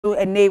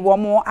and they were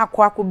more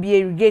aqua be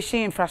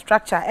irrigation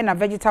infrastructure and a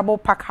vegetable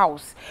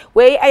packhouse.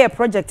 Where a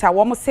project I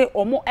want say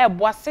or more air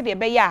was said a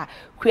beya,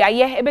 queer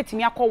a bit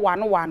me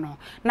wano.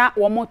 Now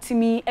one more to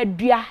me a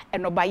dear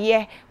and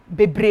obaye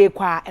bebre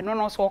qua and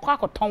also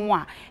quack or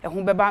tonwa and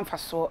whom beban for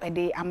so a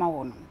day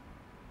amaon.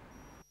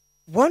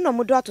 One of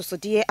Mudato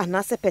Sodie and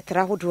Nasa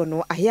Petra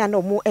Hodrono, a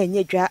hiano mo and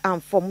yedra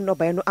and form no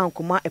by no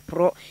ankuma a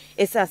pro,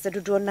 esa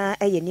sedudrona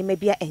a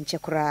yenimebia and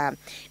chekra.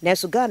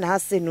 Nesugana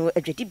has senu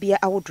a jedibia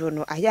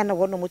audrono, a yana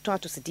one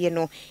mutanto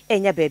sedieno,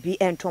 and ya baby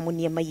and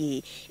tomonia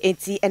maye.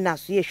 Enti and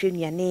association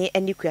yane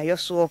and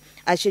nucleayoso,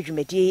 I should you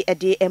medie a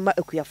day Emma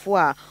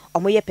Equiafoa,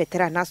 or moye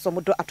Petra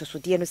Nasomodo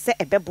atosodieno se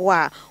a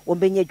beboa, or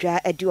benyedra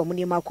a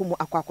duomunima kumu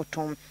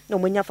aquacoton, no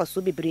munya for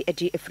subibri a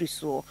day a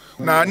friso.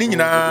 Na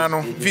nina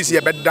no visi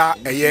beda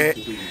a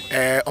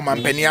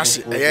omampenias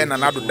na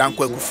nado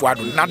danko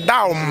akufuado na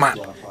daoma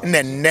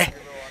nenne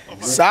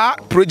sa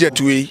project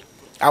we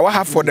I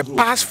have for the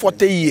past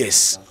 40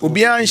 years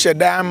obi an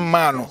sheda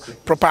man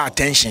proper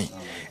attention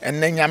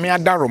and nyame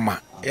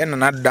adaroma na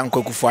nado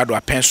danko akufuado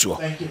apenso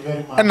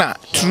na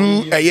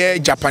through a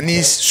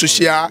Japanese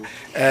social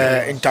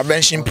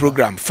intervention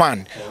program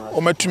fund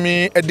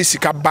omatumi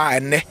edisika ba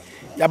enne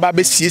yaba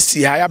be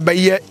CC ha yaba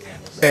ye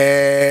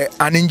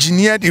an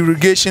engineered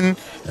irrigation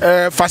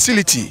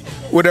facility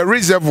with a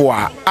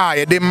reservoir.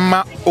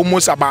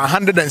 Almost about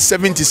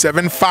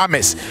 177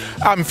 farmers.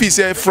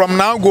 From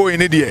now going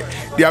there,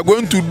 they are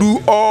going to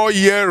do all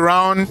year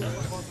round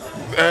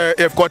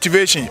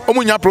cultivation.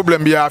 Omunya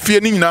problem bia fie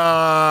ni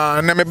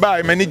nyina na me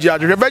buy many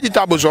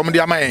vegetables om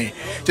dia man.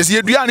 Just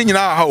yedua ni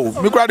nyina ha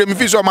o. Me kura de me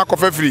fi so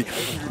makofa free.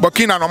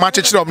 Burkina no ma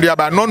chechire om dia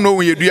ba no know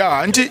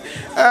yedua.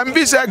 Nti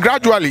be say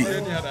gradually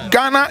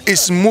Ghana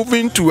is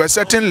moving to a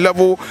certain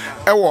level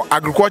ewo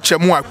agriculture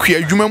mu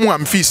akwa adwuma mu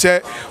am fi say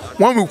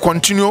when we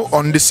continue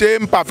on the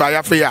same path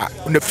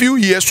in a few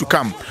years to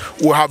come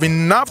we'll have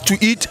enough to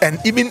eat and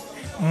even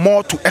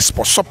more to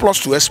export, surplus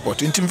to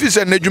export. In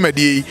Timfisa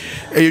Nejumedi,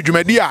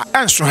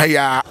 answer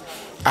I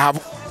have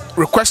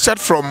requested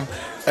from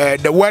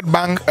the World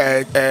Bank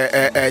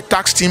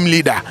tax team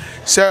leader,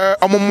 Sir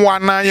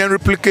Omumwana,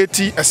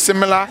 replicate a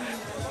similar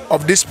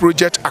of this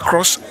project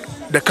across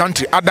the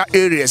country, other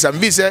areas, and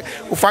visa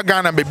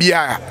Ufagana baby,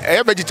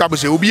 a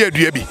vegetables will be a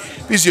dreamy.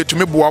 Visit to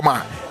me,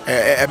 Buama,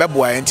 a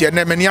baboy, and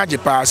Tiana Maniaji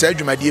pass, a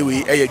Jumadi,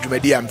 a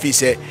Jumadi, and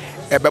Fise,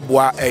 a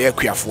baboa, a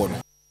Quiafon.